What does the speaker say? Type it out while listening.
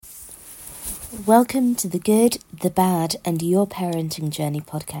Welcome to the Good, the Bad and Your Parenting Journey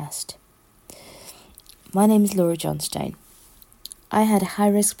podcast. My name is Laura Johnstone. I had a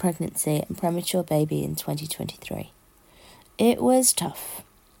high-risk pregnancy and premature baby in 2023. It was tough.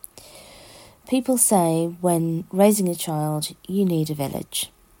 People say when raising a child, you need a village.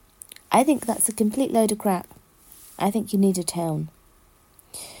 I think that's a complete load of crap. I think you need a town.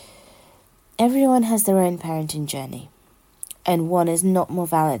 Everyone has their own parenting journey, and one is not more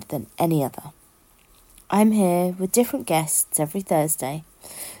valid than any other. I'm here with different guests every Thursday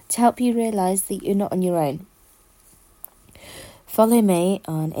to help you realise that you're not on your own. Follow me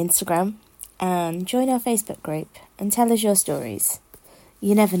on Instagram and join our Facebook group and tell us your stories.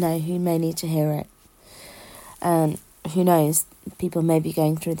 You never know who may need to hear it. And who knows, people may be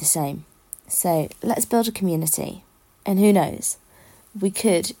going through the same. So let's build a community. And who knows, we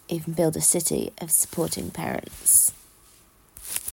could even build a city of supporting parents.